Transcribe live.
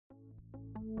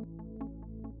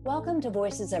Welcome to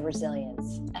Voices of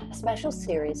Resilience, a special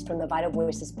series from the Vital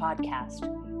Voices podcast,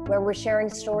 where we're sharing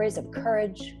stories of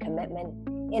courage, commitment,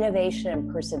 innovation,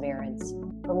 and perseverance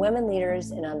from women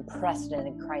leaders in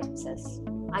unprecedented crisis.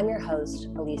 I'm your host,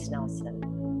 Elise Nelson.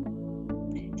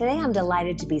 Today, I'm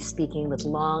delighted to be speaking with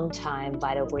longtime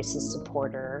Vital Voices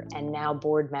supporter and now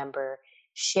board member,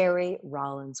 Sherry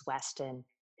Rollins Weston.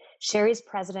 Sherry's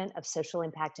president of social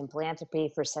impact and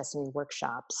philanthropy for Sesame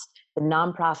Workshops, the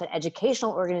nonprofit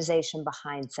educational organization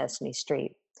behind Sesame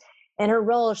Street. In her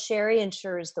role, Sherry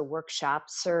ensures the workshop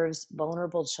serves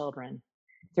vulnerable children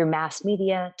through mass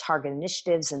media, target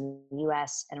initiatives in the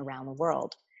US and around the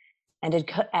world. And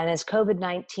as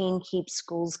COVID-19 keeps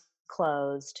schools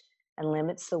closed and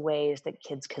limits the ways that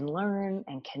kids can learn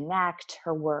and connect,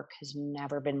 her work has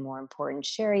never been more important.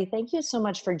 Sherry, thank you so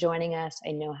much for joining us.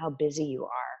 I know how busy you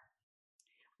are.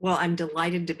 Well, I'm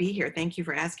delighted to be here. Thank you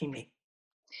for asking me.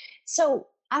 So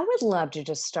I would love to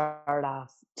just start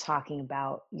off talking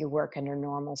about your work under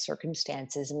normal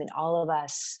circumstances. I mean, all of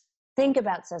us think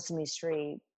about Sesame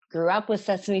Street, grew up with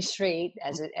Sesame Street,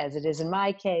 as it is in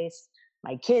my case.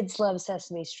 My kids love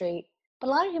Sesame Street. But a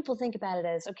lot of people think about it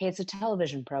as, okay, it's a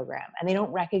television program, and they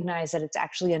don't recognize that it's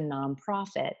actually a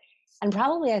nonprofit. And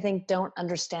probably, I think, don't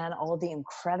understand all the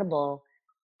incredible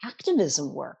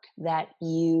activism work that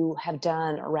you have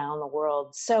done around the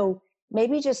world. So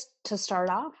maybe just to start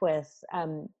off with,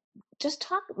 just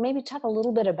talk a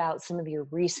little bit about some of your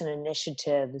recent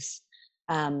initiatives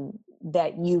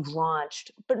that you've launched,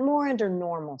 but more under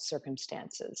normal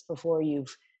circumstances before you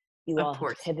all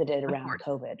have pivoted around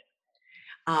COVID.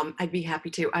 I'd be happy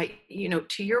to.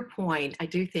 To your point, I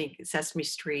do think Sesame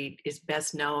Street is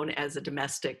best known as a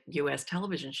domestic U.S.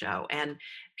 television show, and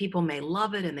people may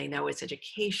love it and they know it's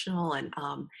educational,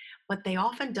 but they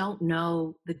often don't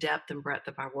know the depth and breadth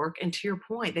of our work. And to your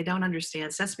point, they don't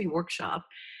understand Sesame Workshop,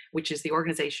 which is the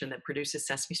organization that produces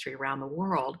Sesame Street around the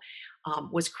world,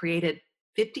 was created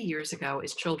 50 years ago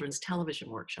as Children's Television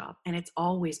Workshop, and it's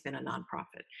always been a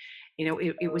nonprofit.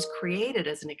 It was created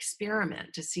as an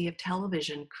experiment to see if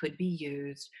television could be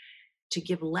used to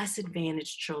give less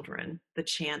advantaged children the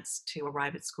chance to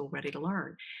arrive at school ready to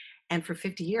learn. And for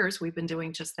 50 years, we've been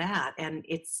doing just that. And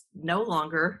it's no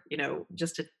longer,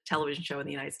 just a television show in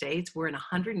the United States. We're in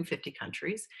 150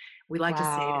 countries. We like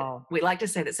to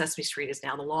say that Sesame Street is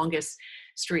now the longest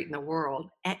street in the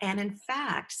world. And in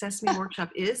fact, Sesame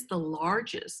Workshop is the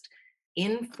largest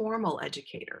informal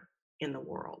educator in the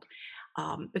world.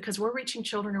 Because we're reaching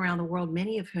children around the world,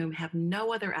 many of whom have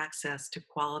no other access to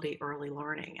quality early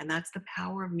learning. And that's the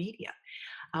power of media.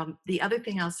 The other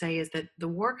thing I'll say is that the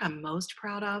work I'm most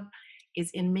proud of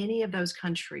is in many of those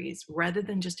countries, rather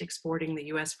than just exporting the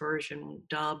US version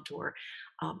dubbed,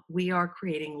 we are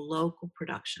creating local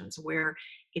productions where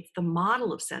it's the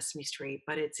model of Sesame Street,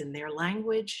 but it's in their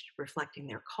language, reflecting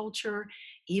their culture,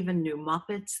 even new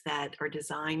Muppets that are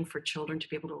designed for children to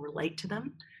be able to relate to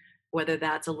them, whether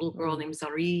that's a little girl named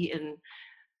Zari in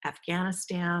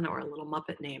Afghanistan or a little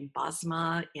Muppet named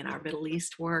Basma in our Middle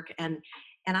East work. And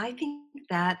I think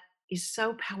that is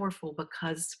so powerful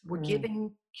because we're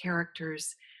giving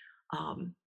characters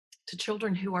to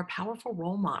children who are powerful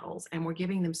role models, and we're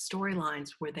giving them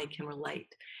storylines where they can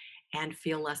relate and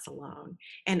feel less alone.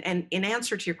 And in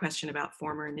answer to your question about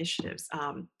former initiatives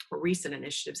or recent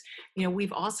initiatives,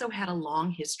 we've also had a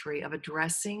long history of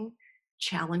addressing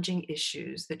challenging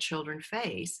issues that children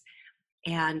face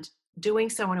and doing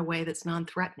so in a way that's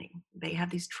non-threatening. They have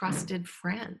these trusted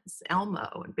friends,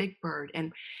 Elmo and Big Bird,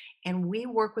 and we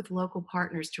work with local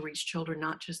partners to reach children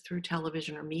not just through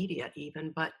television or media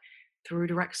even, but through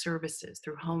direct services,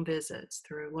 through home visits,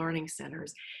 through learning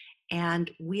centers.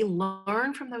 And we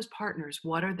learn from those partners,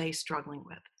 what are they struggling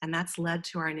with? And that's led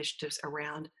to our initiatives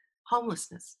around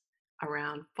homelessness,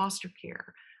 around foster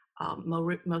care,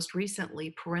 most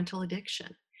recently, parental addiction,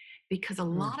 because a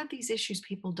lot of these issues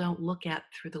people don't look at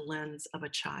through the lens of a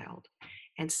child.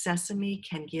 And Sesame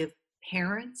can give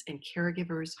parents and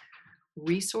caregivers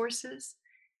resources,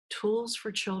 tools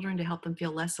for children to help them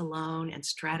feel less alone, and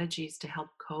strategies to help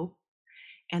cope.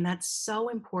 And that's so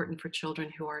important for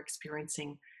children who are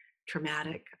experiencing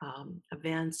traumatic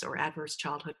events or adverse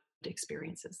childhood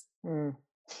experiences. Now,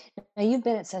 you've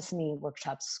been at Sesame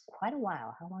Workshops quite a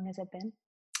while. How long has it been?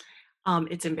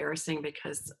 It's embarrassing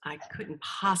because I couldn't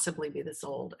possibly be this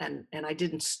old, and I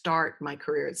didn't start my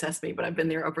career at Sesame, but I've been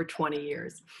there over 20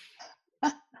 years.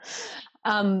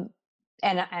 And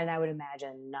I would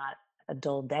imagine not a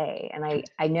dull day. And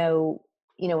I know,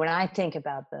 when I think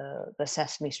about the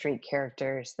Sesame Street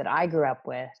characters that I grew up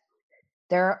with,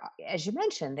 as you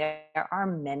mentioned, there are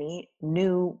many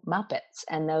new Muppets,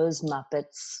 and those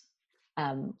Muppets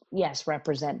yes,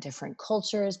 represent different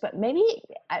cultures, but maybe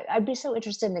I'd be so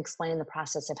interested in explaining the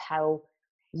process of how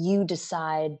you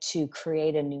decide to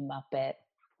create a new Muppet.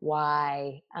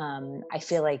 Why I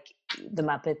feel like the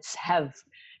Muppets have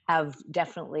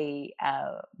definitely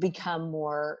become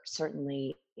more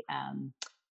certainly um,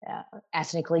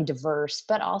 ethnically diverse,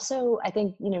 but also I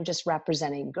think just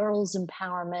representing girls'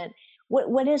 empowerment.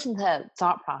 What is the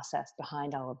thought process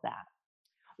behind all of that?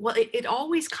 Well, it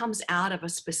always comes out of a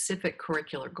specific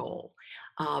curricular goal.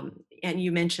 And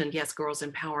you mentioned, yes, girls'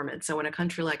 empowerment. So in a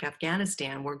country like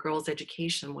Afghanistan, where girls'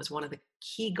 education was one of the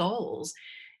key goals,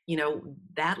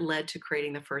 that led to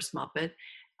creating the first Muppet,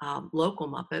 local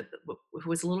Muppet, who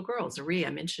was a little girl, Zaria.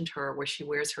 I mentioned her, where she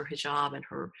wears her hijab and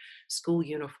her school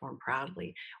uniform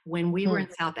proudly. When we were Hmm.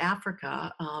 in South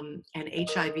Africa, and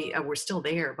HIV, we're still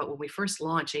there, but when we first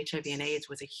launched, HIV and AIDS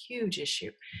was a huge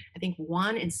issue. I think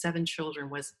 1 in 7 children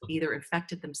was either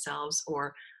infected themselves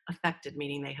or affected,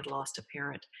 meaning they had lost a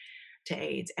parent to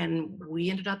AIDS. And we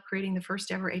ended up creating the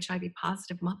first ever HIV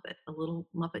positive Muppet, a little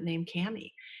Muppet named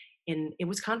Cammy. And it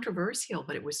was controversial,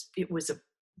 but it was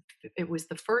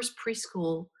the first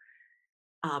preschool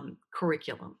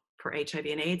curriculum for HIV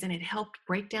and AIDS, and it helped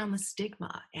break down the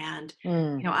stigma. And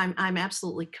Mm. I'm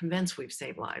absolutely convinced we've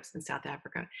saved lives in South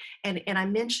Africa. And I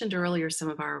mentioned earlier some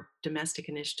of our domestic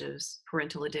initiatives,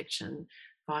 parental addiction,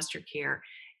 foster care.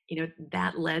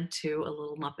 That led to a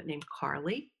little Muppet named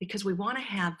Carly, because we want to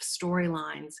have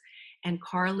storylines. And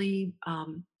Carly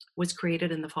was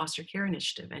created in the foster care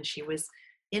initiative, and she was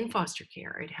in foster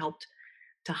care. It helped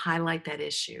to highlight that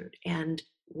issue. And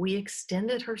we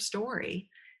extended her story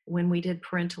when we did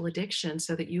parental addiction,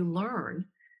 so that you learn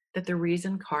that the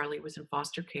reason Carly was in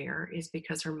foster care is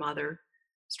because her mother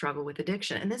struggled with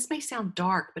addiction. And this may sound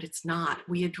dark, but it's not.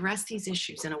 We address these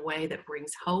issues in a way that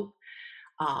brings hope,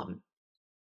 um,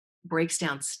 breaks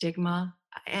down stigma.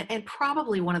 And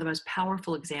probably one of the most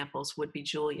powerful examples would be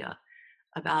Julia.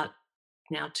 About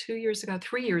now 2 years ago,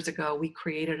 3 years ago, we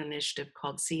created an initiative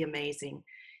called See Amazing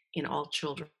in All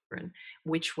Children,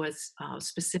 which was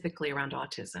specifically around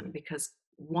autism, because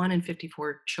 1 in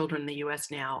 54 children in the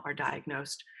US now are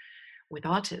diagnosed with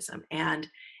autism. And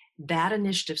that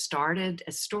initiative started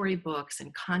as storybooks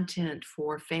and content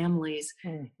for families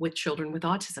Mm. with children with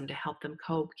autism to help them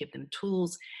cope, give them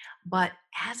tools. But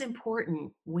as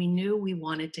important, we knew we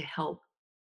wanted to help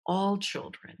all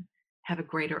children have a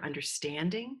greater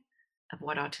understanding of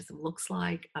what autism looks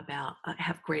like, about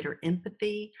have greater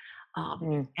empathy.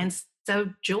 Mm. And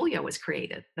so Julia was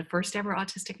created, the first ever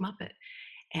autistic Muppet.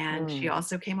 And she Mm.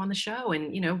 also came on the show.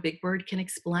 And, Big Bird can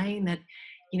explain that,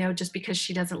 just because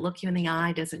she doesn't look you in the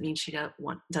eye doesn't mean she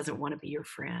doesn't want to be your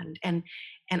friend. And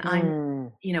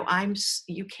I'm, Mm.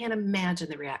 you can't imagine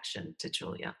the reaction to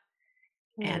Julia.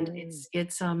 And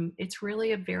Mm. it's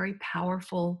really a very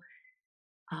powerful,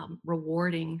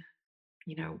 rewarding,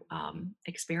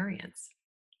 experience.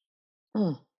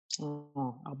 Mm.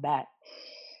 Oh, I'll bet.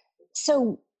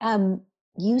 So,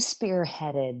 you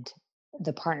spearheaded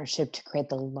the partnership to create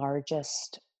the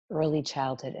largest early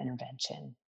childhood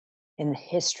intervention in the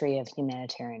history of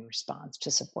humanitarian response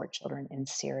to support children in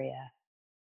Syria.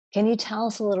 Can you tell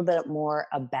us a little bit more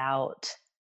about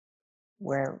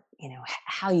where,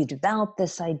 how you developed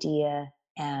this idea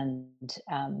and,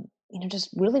 just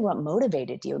really what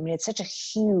motivated you? I mean, it's such a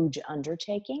huge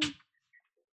undertaking,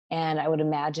 and I would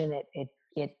imagine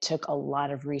it took a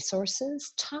lot of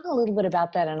resources. Talk a little bit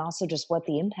about that, and also just what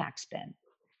the impact's been.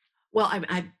 Well,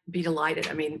 I'd be delighted.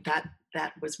 I mean,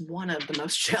 that was one of the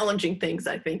most challenging things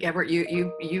I think ever.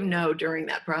 During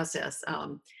that process,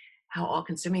 how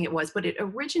all-consuming it was. But it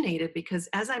originated because,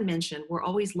 as I mentioned, we're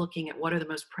always looking at what are the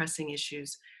most pressing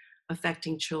issues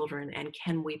affecting children, and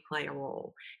can we play a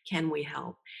role? Can we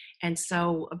help? And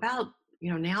so, about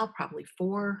now probably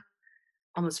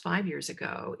almost 5 years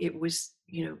ago, it was,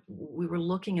 we were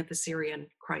looking at the Syrian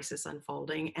crisis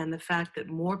unfolding, and the fact that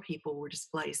more people were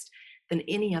displaced than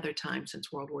any other time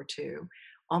since World War II,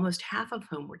 almost half of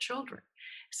whom were children.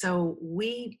 So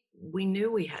we knew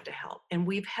we had to help. And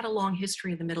we've had a long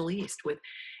history in the Middle East with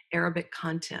Arabic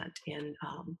content in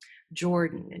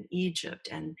Jordan and Egypt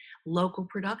and local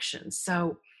productions.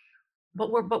 So, but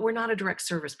we're not a direct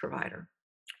service provider,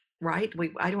 right?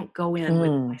 I don't go in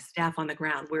with my Mm. staff on the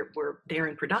ground. We're there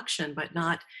in production, but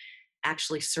not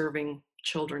actually serving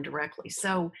children directly.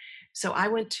 So I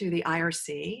went to the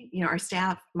IRC.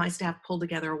 My staff pulled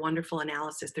together a wonderful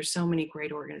analysis. There's so many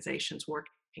great organizations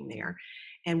working there,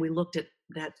 and we looked at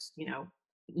that.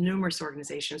 Numerous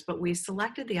organizations, but we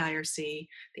selected the IRC,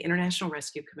 the International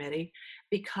Rescue Committee,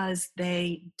 because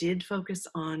they did focus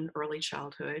on early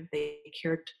childhood. They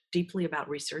cared deeply about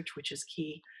research, which is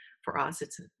key for us.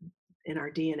 It's in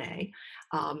our DNA,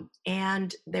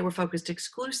 and they were focused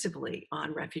exclusively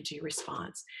on refugee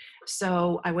response.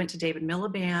 So I went to David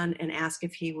Miliband and asked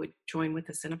if he would join with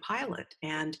us in a pilot.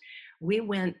 And we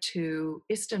went to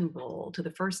Istanbul to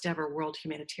the first ever World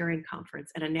Humanitarian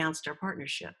Conference and announced our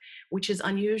partnership, which is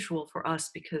unusual for us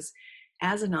because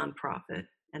as a nonprofit,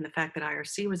 and the fact that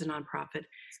IRC was a nonprofit,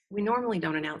 we normally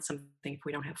don't announce something if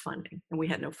we don't have funding, and we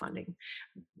had no funding.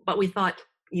 But we thought,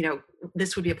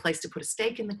 this would be a place to put a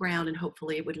stake in the ground and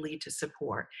hopefully it would lead to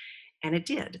support. And it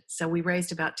did. So we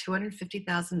raised about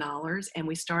 $250,000 and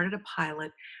we started a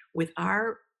pilot with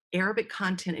our Arabic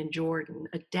content in Jordan,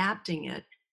 adapting it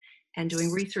and doing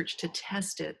research to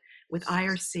test it with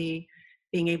IRC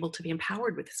being able to be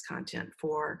empowered with this content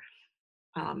for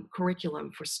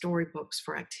curriculum, for storybooks,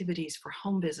 for activities, for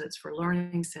home visits, for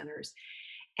learning centers.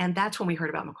 And that's when we heard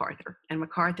about MacArthur. And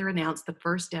MacArthur announced the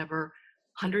first ever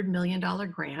 $100 million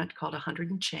grant called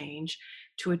 100 and Change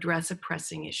to address a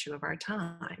pressing issue of our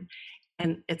time.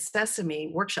 And at Sesame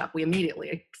Workshop, we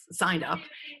immediately signed up,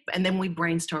 and then we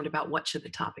brainstormed about what should the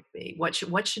topic be, what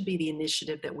should be the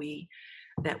initiative that we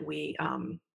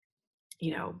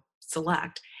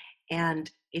select.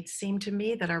 And it seemed to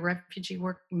me that our refugee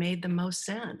work made the most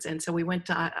sense. And so we went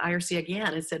to IRC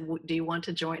again and said, do you want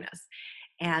to join us?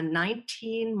 And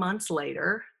 19 months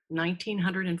later,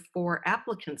 1,904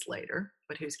 applicants later,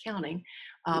 but who's counting?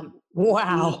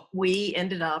 Wow. We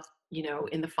ended up,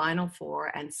 in the final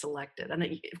four and selected. And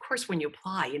of course, when you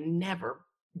apply, you never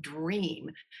dream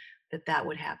that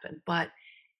would happen. But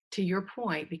to your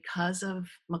point, because of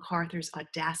MacArthur's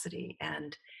audacity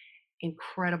and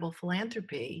incredible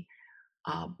philanthropy,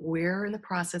 we're in the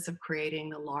process of creating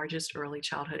the largest early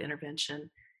childhood intervention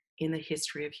in the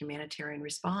history of humanitarian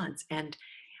response. And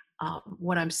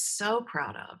what I'm so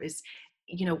proud of is,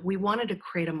 we wanted to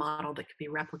create a model that could be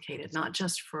replicated, not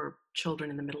just for children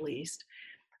in the Middle East,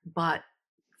 but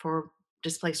for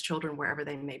displaced children wherever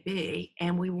they may be.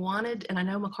 And we wanted, and I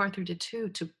know MacArthur did too,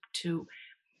 to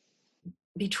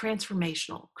be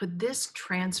transformational. Could this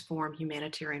transform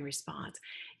humanitarian response?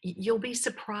 You'll be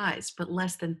surprised, but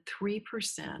less than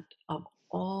 3% of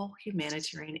all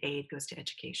humanitarian aid goes to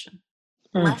education.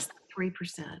 Less than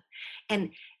 3%.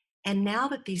 And now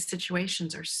that these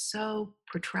situations are so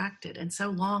protracted and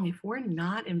so long, if we're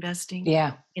not investing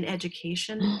in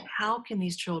education, how can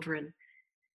these children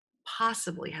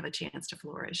possibly have a chance to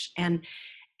flourish? And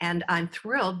I'm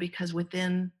thrilled because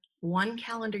within one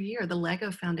calendar year, the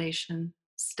Lego Foundation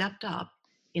stepped up,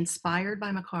 inspired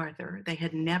by MacArthur. They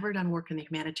had never done work in the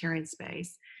humanitarian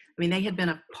space. I mean, they had been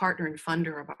a partner and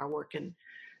funder of our work in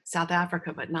South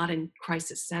Africa, but not in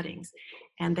crisis settings.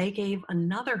 And they gave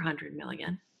another $100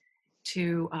 million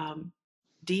to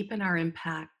deepen our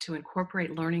impact, to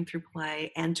incorporate learning through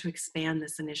play, and to expand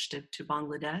this initiative to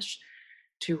Bangladesh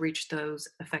to reach those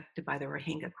affected by the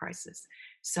Rohingya crisis.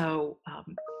 So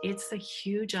it's a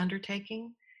huge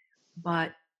undertaking,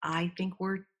 but I think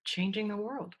we're changing the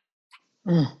world.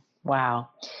 Wow.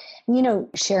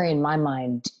 Sherry, in my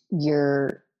mind,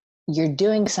 you're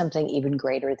doing something even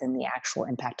greater than the actual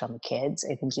impact on the kids.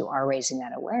 I think you are raising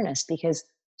that awareness because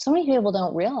so many people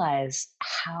don't realize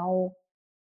how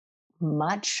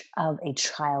much of a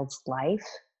child's life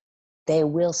they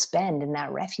will spend in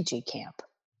that refugee camp.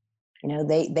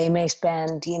 They may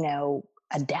spend,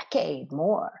 a decade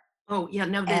more. Oh, yeah.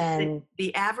 No,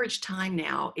 the average time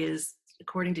now is,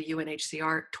 according to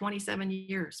UNHCR, 27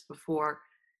 years before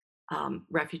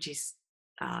refugees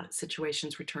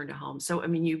situations return to home. So, I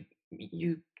mean,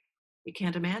 you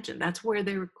can't imagine. That's where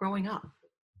they're growing up.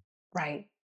 Right.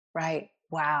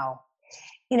 Wow.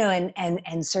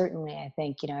 And certainly I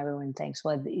think, everyone thinks,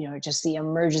 well, just the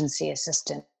emergency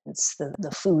assistance,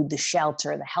 the food, the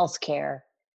shelter, the healthcare,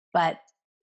 but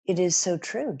it is so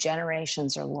true.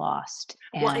 Generations are lost.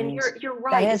 And you're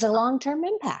right. That has a long-term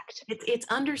impact. It's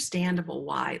understandable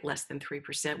why less than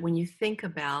 3%, when you think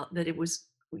about that it was,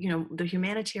 the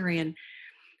humanitarian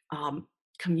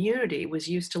community was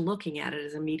used to looking at it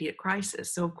as immediate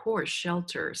crisis. So of course,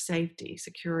 shelter, safety,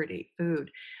 security,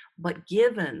 food. But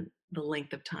given the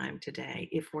length of time today,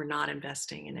 if we're not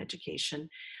investing in education,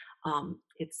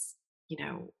 it's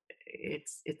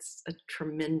a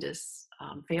tremendous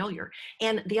failure.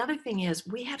 And the other thing is,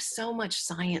 we have so much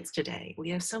science today. We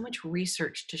have so much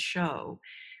research to show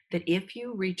that if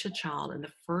you reach a child in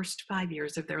the first 5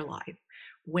 years of their life,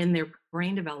 when their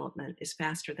brain development is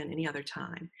faster than any other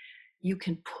time, you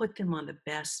can put them on the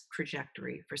best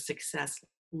trajectory for success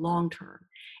long-term.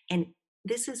 And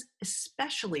this is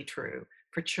especially true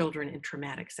for children in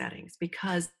traumatic settings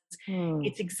because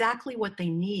it's exactly what they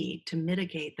need to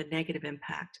mitigate the negative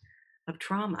impact of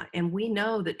trauma. And we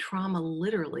know that trauma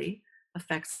literally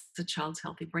affects the child's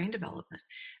healthy brain development.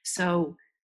 So,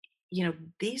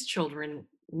 these children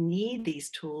need these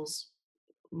tools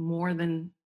more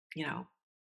than, you know,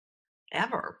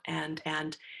 ever, and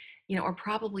are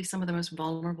probably some of the most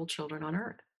vulnerable children on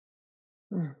earth.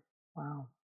 Mm. Wow.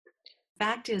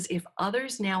 Fact is, if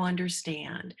others now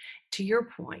understand, to your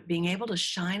point, being able to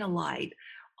shine a light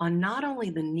on not only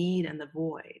the need and the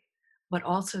void, but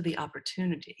also the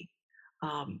opportunity,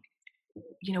 um,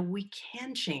 we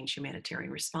can change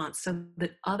humanitarian response so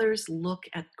that others look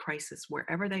at crisis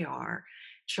wherever they are,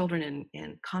 children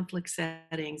in conflict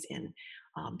settings, in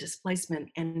displacement,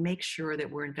 and make sure that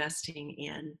we're investing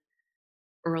in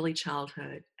early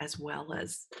childhood as well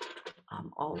as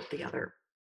all of the other,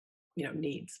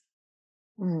 needs.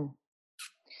 Mm.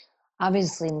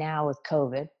 Obviously, now with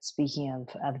COVID, speaking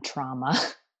of trauma,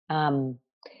 um,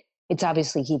 it's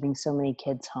obviously keeping so many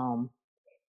kids home.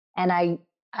 And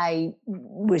I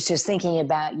was just thinking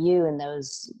about you in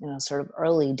those, sort of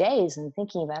early days and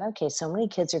thinking about, okay, so many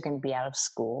kids are going to be out of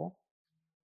school.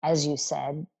 As you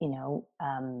said,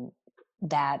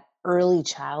 that early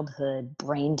childhood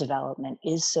brain development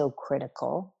is so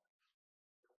critical.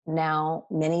 Now,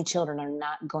 many children are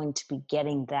not going to be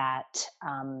getting that.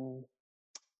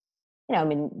 I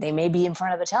mean, they may be in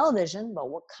front of a television, but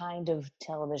what kind of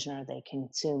television are they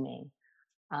consuming?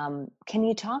 Can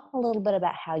you talk a little bit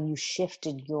about how you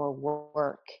shifted your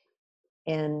work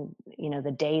in,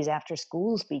 the days after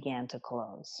schools began to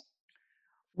close?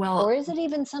 Or Well, is it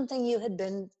even something you had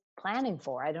been planning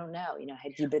for? I don't know.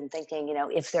 Had you been thinking,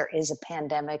 if there is a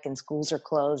pandemic and schools are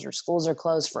closed or schools are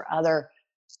closed for other,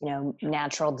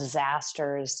 natural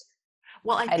disasters?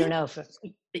 well, I I don't think, know if,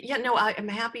 yeah, no, I'm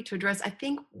happy to address. I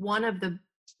think one of the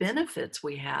benefits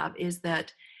we have is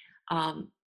that, um,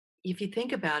 if you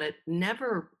think about it,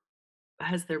 never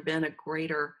has there been a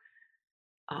greater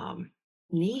um,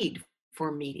 need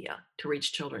for media to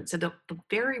reach children. So the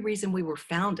very reason we were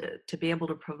founded, to be able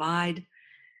to provide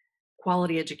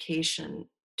quality education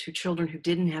to children who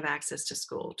didn't have access to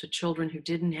school, to children who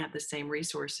didn't have the same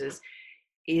resources,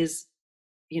 is,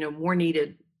 more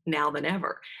needed now than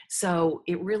ever. So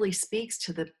it really speaks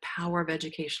to the power of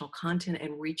educational content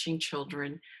and reaching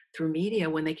children through media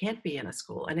when they can't be in a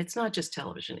school. And it's not just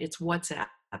television, it's WhatsApp,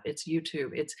 it's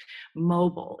YouTube, it's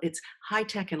mobile, it's high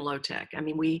tech and low tech. I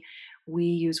mean, we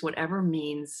use whatever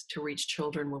means to reach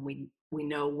children when we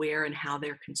know where and how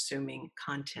they're consuming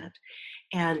content.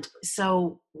 And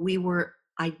so we were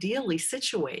ideally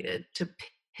situated to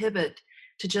pivot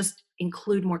to just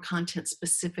include more content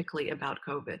specifically about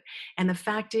COVID. And the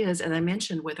fact is, as I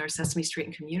mentioned, with our Sesame Street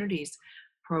and Communities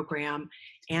program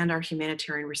and our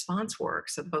humanitarian response work,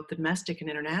 so both domestic and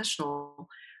international,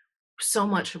 so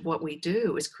much of what we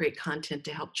do is create content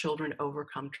to help children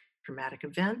overcome traumatic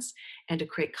events and to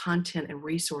create content and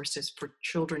resources for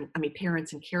children,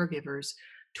 parents and caregivers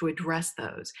to address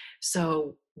those.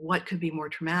 So, what could be more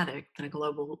traumatic than a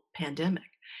global pandemic?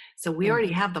 So, we mm,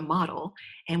 already have the model,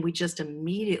 and we just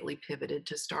immediately pivoted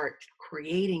to start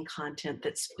creating content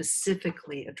that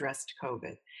specifically addressed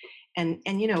COVID. And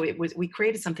we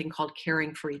created something called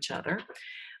Caring for Each Other,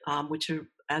 which are,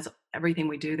 as everything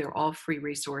we do, they're all free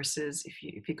resources.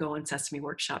 If you go on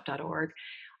sesameworkshop.org,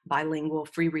 bilingual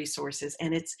free resources,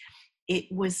 and it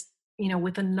was,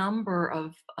 with a number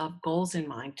of goals in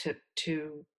mind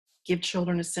to give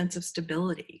children a sense of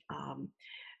stability,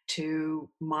 to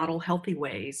model healthy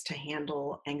ways to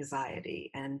handle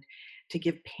anxiety, and to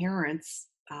give parents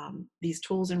these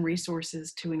tools and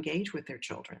resources to engage with their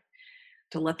children,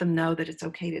 to let them know that it's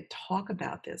okay to talk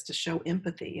about this, to show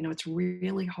empathy. It's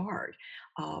really hard.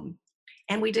 Um,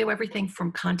 and we do everything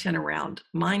from content around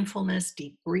mindfulness,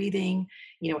 deep breathing,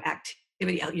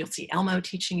 activity. You'll see Elmo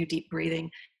teaching you deep breathing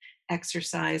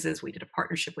exercises. We did a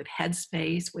partnership with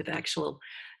Headspace with actual,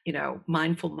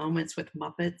 mindful moments with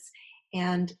Muppets.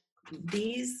 And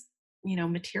these,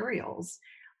 materials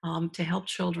to help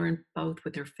children both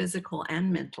with their physical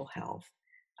and mental health,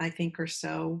 I think are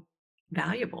so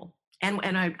valuable. And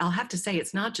I'll have to say,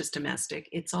 it's not just domestic.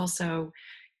 It's also,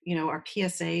 our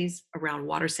PSAs around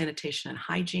water, sanitation, and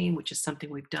hygiene, which is something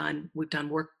we've done. We've done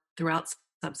work throughout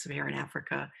sub-Saharan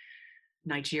Africa,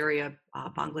 Nigeria,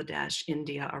 Bangladesh,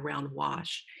 India around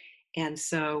WASH. And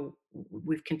so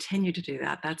we've continued to do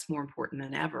that. That's more important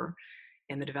than ever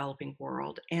in the developing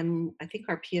world. And I think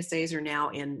our PSAs are now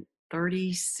in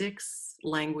 36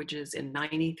 languages in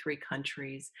 93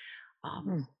 countries.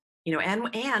 Um, mm,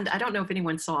 and I don't know if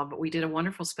anyone saw, but we did a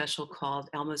wonderful special called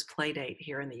Elmo's Playdate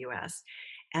here in the US.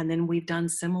 And then we've done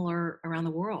similar around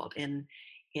the world. In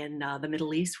the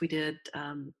Middle East, we did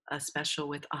a special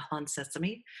with Ahlan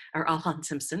Sesame, or Ahlan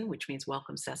Simpson, which means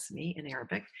welcome sesame in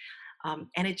Arabic.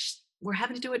 And it's we're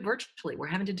having to do it virtually. We're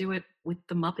having to do it with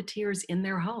the Muppeteers in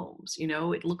their homes.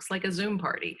 It looks like a Zoom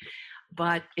party,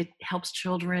 but it helps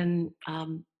children,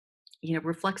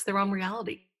 reflects their own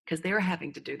reality because they're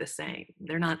having to do the same.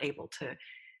 They're not able to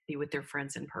be with their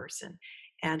friends in person.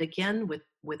 And again,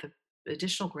 with an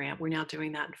additional grant, we're now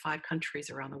doing that in 5 countries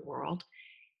around the world.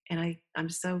 And I'm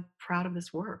so proud of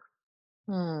this work.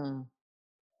 Hmm.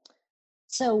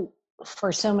 So,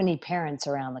 for so many parents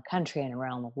around the country and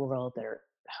around the world that are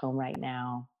home right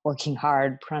now, working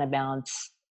hard, trying to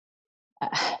balance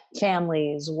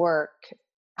families, work,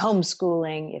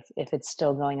 homeschooling, if it's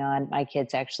still going on. My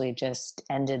kids actually just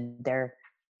ended their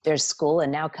school,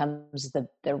 and now comes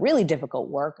the really difficult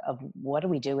work of what do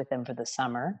we do with them for the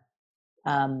summer.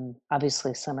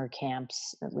 Obviously, summer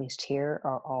camps, at least here,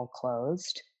 are all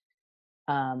closed,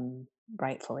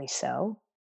 rightfully so.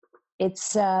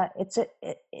 It's a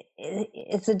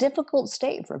difficult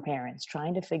state for parents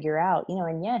trying to figure out,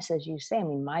 and yes, as you say, I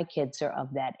mean, my kids are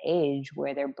of that age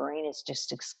where their brain is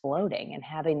just exploding, and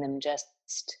having them just,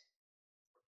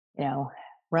 you know,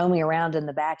 roaming around in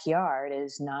the backyard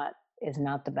is not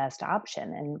the best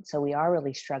option. And so we are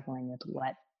really struggling with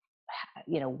what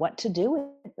to do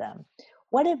with them.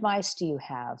 What advice do you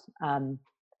have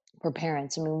for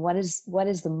parents? I mean, what is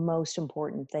the most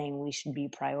important thing we should be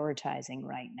prioritizing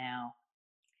right now?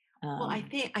 Well, I Um,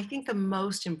 think I think the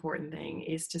most important thing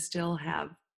is to still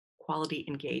have quality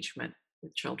engagement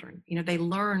with children. They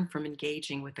learn from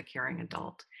engaging with a caring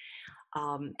adult.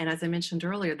 And as I mentioned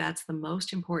earlier, that's the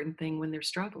most important thing when they're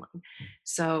struggling.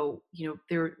 So,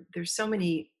 there's so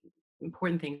many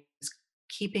important things.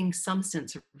 Keeping some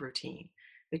sense of routine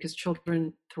because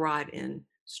children thrive in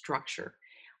structure.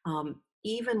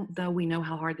 Even though we know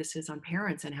how hard this is on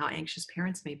parents and how anxious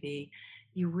parents may be,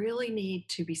 you really need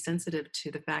to be sensitive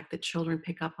to the fact that children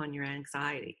pick up on your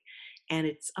anxiety. And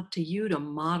it's up to you to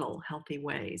model healthy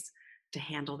ways to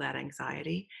handle that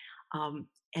anxiety.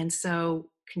 And so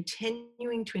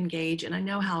continuing to engage, and I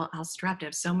know how strapped. I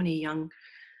have so many young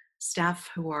staff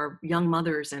who are young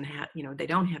mothers and they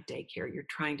don't have daycare. You're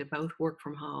trying to both work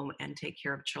from home and take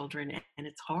care of children, and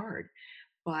it's hard.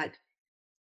 But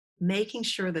making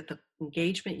sure that the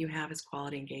engagement you have is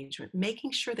quality engagement,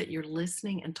 making sure that you're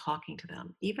listening and talking to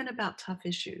them, even about tough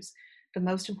issues. The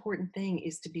most important thing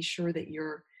is to be sure that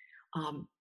you're um,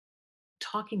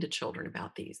 talking to children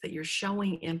about these, that you're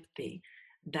showing empathy,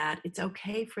 that it's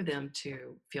okay for them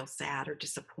to feel sad or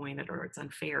disappointed or it's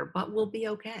unfair, but we'll be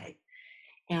okay.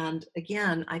 And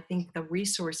again, I think the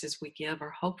resources we give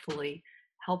are hopefully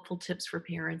helpful tips for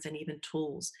parents and even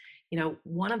tools.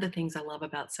 One of the things I love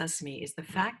about Sesame is the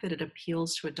fact that it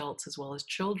appeals to adults as well as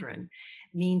children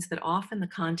means that often the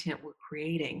content we're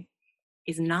creating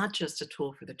is not just a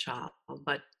tool for the child,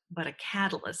 but a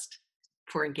catalyst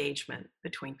for engagement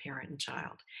between parent and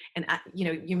child. And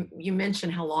you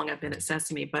mentioned how long I've been at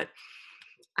Sesame, but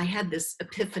I had this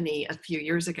epiphany a few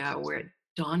years ago where it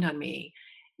dawned on me.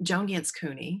 Joan Gance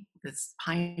Cooney, this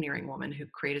pioneering woman who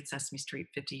created Sesame Street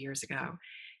 50 years ago,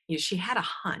 she had a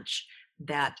hunch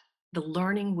that the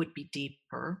learning would be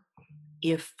deeper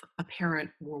if a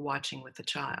parent were watching with a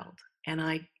child. And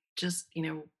I just,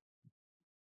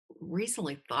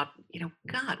 recently thought,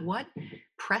 God, what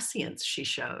prescience she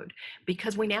showed,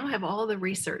 because we now have all the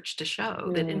research to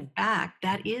show that, in mm, fact,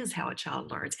 that is how a child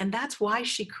learns. And that's why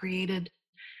she created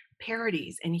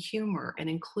parodies and humor and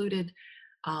included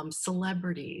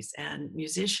celebrities and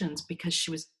musicians, because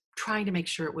she was trying to make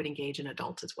sure it would engage an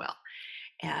adult as well.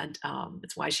 And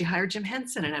it's why she hired Jim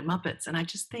Henson and had Muppets. And I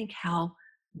just think how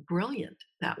brilliant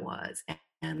that was,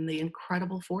 and the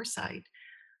incredible foresight.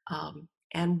 And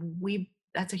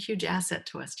that's a huge asset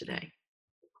to us today.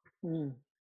 mm.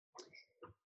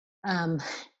 Um,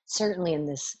 Certainly in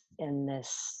this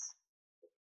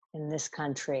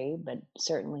country, but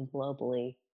certainly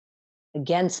globally,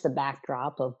 against the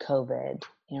backdrop of COVID,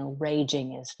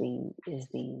 raging is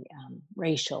the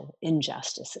racial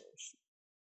injustices.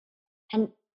 And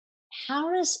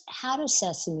how does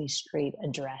Sesame Street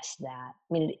address that?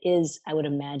 I mean, I would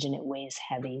imagine it weighs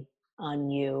heavy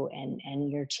on you and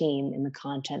your team in the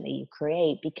content that you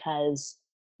create, because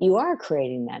you are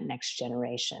creating that next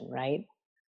generation, right?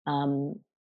 Um,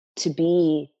 to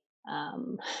be,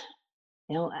 um,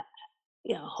 you know,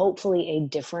 uh, hopefully a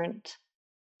different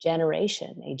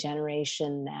generation, a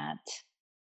generation that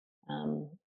um,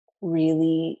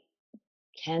 really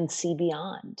can see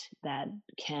beyond, that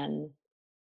can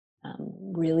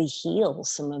really heal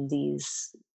some of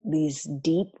these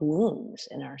deep wounds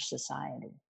in our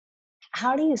society.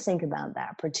 How do you think about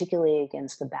that, particularly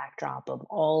against the backdrop of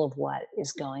all of what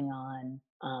is going on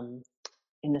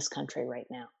in this country right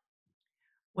now?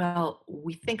 Well,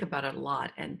 we think about it a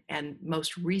lot, and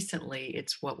most recently,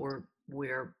 it's what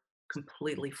we're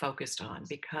completely focused on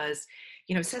because,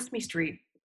 Sesame Street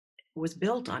was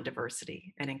built on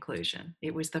diversity and inclusion.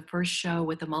 It was the first show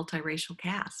with a multiracial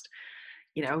cast,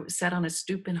 set on a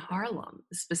stoop in Harlem,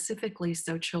 specifically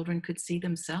so children could see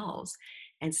themselves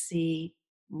and see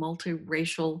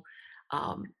multiracial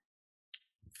um,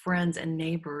 friends and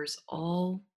neighbors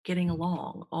all getting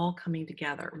along, all coming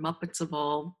together, Muppets of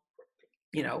all,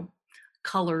 you know,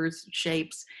 colors,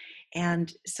 shapes.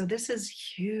 And so this is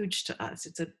huge to us.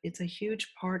 It's a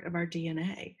huge part of our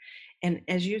DNA. And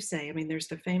as you say, I mean, there's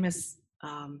the famous,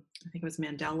 I think it was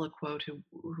Mandela quote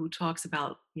who talks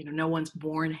about, no one's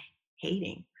born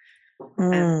hating.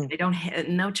 Mm, They don't.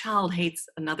 No child hates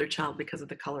another child because of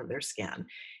the color of their skin.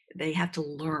 They have to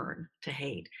learn to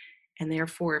hate, and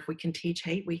therefore, if we can teach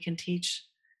hate, we can teach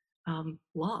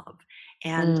love.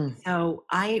 And mm, so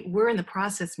we're in the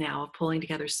process now of pulling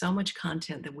together so much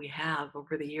content that we have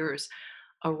over the years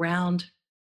around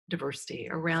diversity,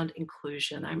 around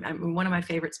inclusion. One of my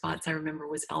favorite spots I remember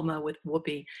was Elma with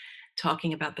Whoopi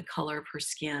talking about the color of her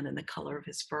skin and the color of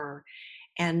his fur.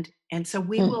 And so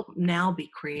we mm, will now be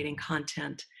creating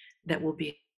content that will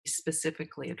be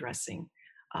specifically addressing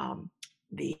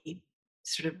the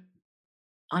sort of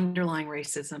underlying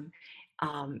racism,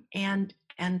 and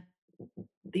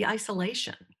the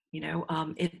isolation.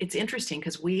 It's interesting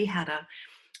because we had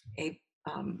a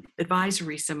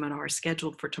advisory seminar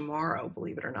scheduled for tomorrow,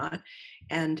 believe it or not.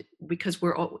 And because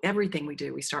everything we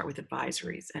do, we start with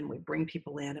advisories and we bring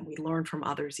people in and we learn from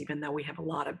others, even though we have a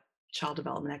lot of child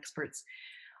development experts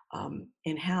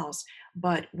in-house.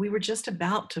 But we were just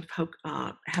about to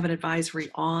have an advisory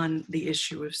on the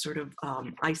issue of sort of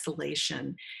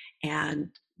isolation and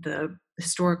the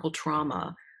historical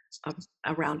trauma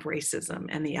around racism,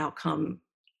 and the outcome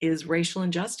is racial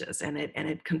injustice, and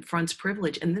it confronts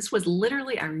privilege. And this was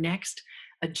literally our next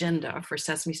agenda for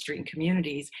Sesame Street and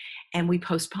Communities, and we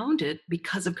postponed it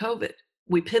because of COVID.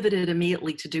 We pivoted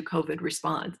immediately to do COVID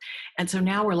response. And so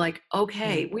now we're like,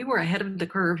 okay, mm. we were ahead of the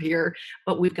curve here,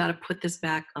 but we've got to put this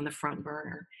back on the front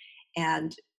burner.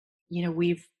 And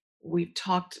we've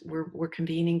talked, we're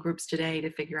convening groups today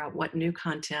to figure out what new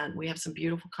content. We have some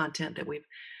beautiful content that we've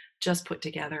just put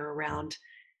together around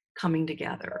coming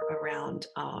together, around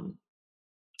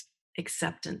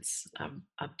acceptance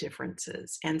of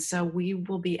differences. And so we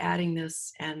will be adding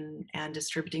this and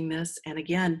distributing this. And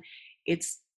again,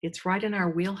 it's right in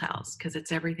our wheelhouse because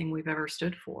it's everything we've ever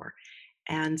stood for.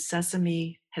 And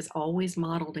Sesame has always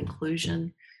modeled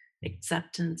inclusion,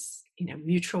 acceptance,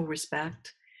 mutual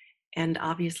respect. And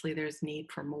obviously there's need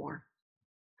for more.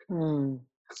 Mm.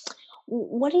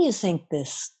 What do you think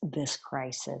this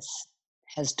crisis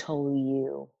has told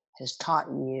you, has taught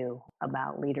you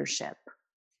about leadership?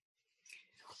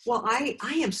 Well, I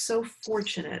am so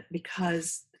fortunate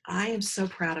because I am so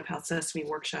proud of how Sesame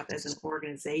Workshop as an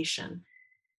organization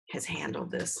has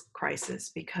handled this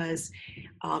crisis because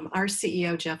our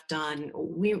CEO, Jeff Dunn,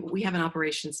 we have an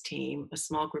operations team, a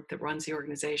small group that runs the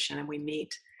organization, and we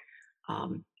meet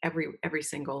every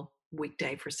single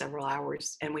weekday for several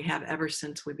hours. And we have ever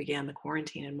since we began the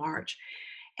quarantine in March.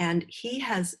 And he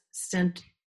has sent,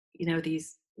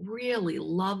 these really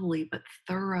lovely but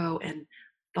thorough and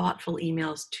thoughtful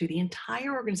emails to the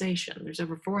entire organization. There's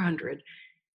over 400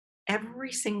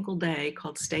 every single day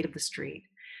called State of the Street,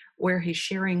 where he's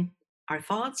sharing our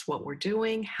thoughts, what we're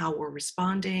doing, how we're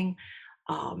responding,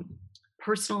 um,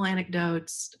 personal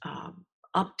anecdotes,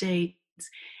 updates,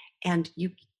 and you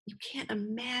can't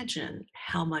imagine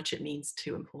how much it means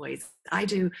to employees. I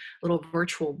do little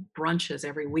virtual brunches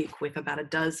every week with about a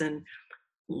dozen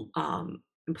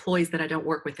employees that I don't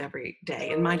work with every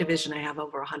day. In my division, I have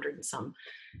over 100 and some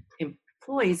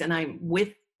employees, and I'm with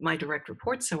my direct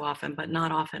reports so often, but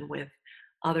not often with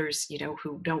others,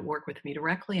 who don't work with me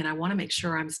directly. And I want to make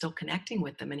sure I'm still connecting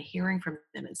with them and hearing from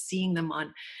them and seeing them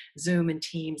on Zoom and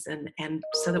Teams, and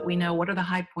so that we know what are the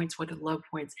high points, what are the low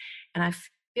points. And I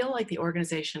feel like the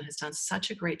organization has done such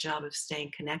a great job of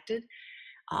staying connected,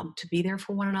 to be there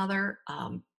for one another.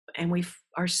 And we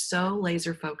are so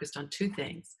laser focused on two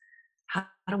things. How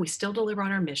do we still deliver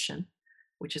on our mission,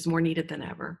 which is more needed than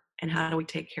ever? And how do we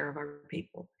take care of our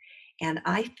people? And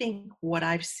I think what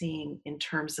I've seen in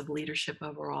terms of leadership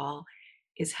overall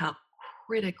is how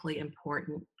critically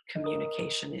important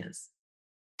communication is.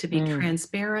 To be Mm,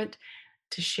 transparent,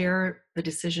 to share the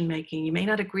decision making. You may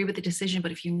not agree with the decision,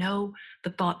 but if you know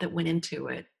the thought that went into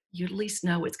it, you at least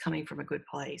know it's coming from a good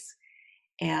place.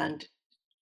 And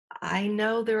I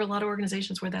know there are a lot of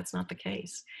organizations where that's not the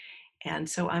case. And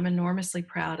so I'm enormously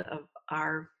proud of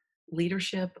our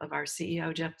leadership, of our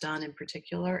CEO, Jeff Dunn in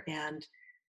particular, and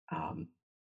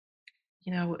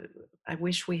I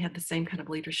wish we had the same kind of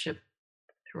leadership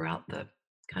throughout the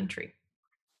country.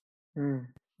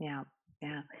 Yeah.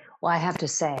 Yeah. Well, I have to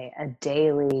say, a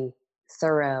daily,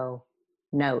 thorough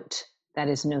note, that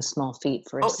is no small feat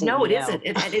for a Oh, no, it CEO. isn't.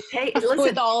 And it's, hey, listen,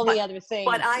 With all but, the other things.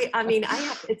 but I mean,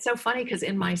 it's so funny because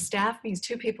in my staff meetings,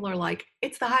 two people are like,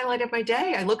 it's the highlight of my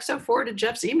day. I look so forward to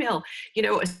Jeff's email.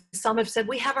 Some have said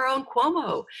we have our own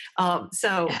Cuomo.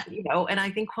 And I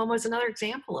think Cuomo is another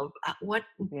example of what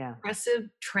impressive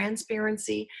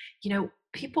transparency.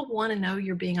 People want to know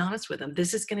you're being honest with them.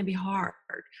 This is going to be hard,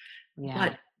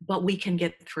 but we can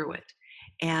get through it.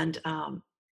 And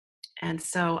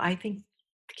so I think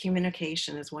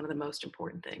communication is one of the most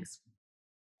important things.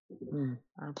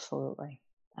 Absolutely.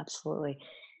 Absolutely.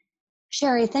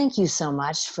 Sherry, thank you so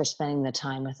much for spending the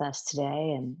time with us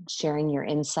today and sharing your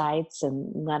insights and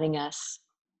letting us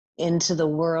into the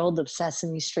world of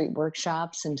Sesame Street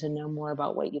workshops and to know more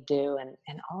about what you do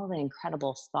and all the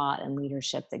incredible thought and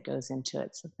leadership that goes into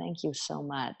it. So thank you so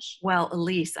much. Well,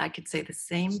 Elise, I could say the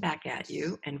same back at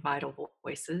you and Vital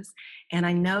Voices. And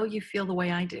I know you feel the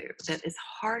way I do, that as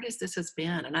hard as this has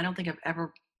been, and I don't think I've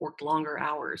ever worked longer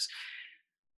hours,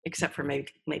 except for maybe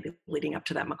leading up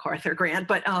to that MacArthur grant.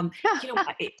 But,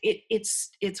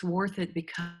 it's worth it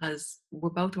because we're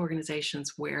both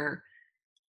organizations where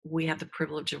we have the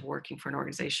privilege of working for an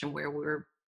organization where we're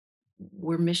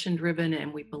mission driven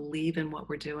and we believe in what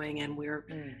we're doing and we're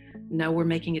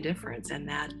making a difference, and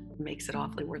that makes it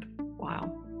awfully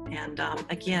worthwhile. And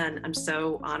again, I'm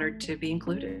so honored to be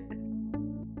included.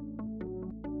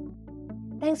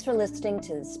 Thanks for listening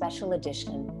to the special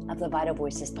edition of the Vital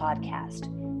Voices podcast.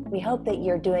 We hope that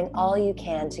you're doing all you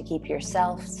can to keep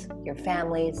yourselves, your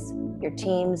families, your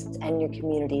teams, and your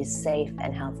communities safe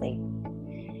and healthy.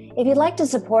 If you'd like to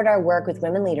support our work with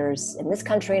women leaders in this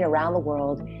country and around the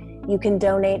world, you can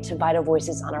donate to Vital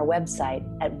Voices on our website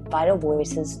at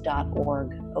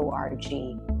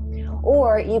vitalvoices.org.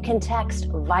 Or you can text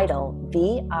VITAL,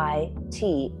 VITAL,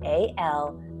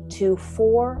 to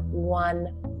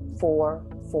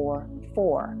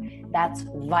 41444. That's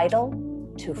VITAL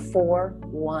to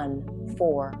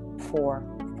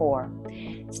 41444.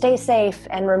 Stay safe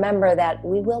and remember that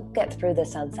we will get through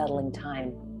this unsettling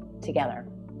time together.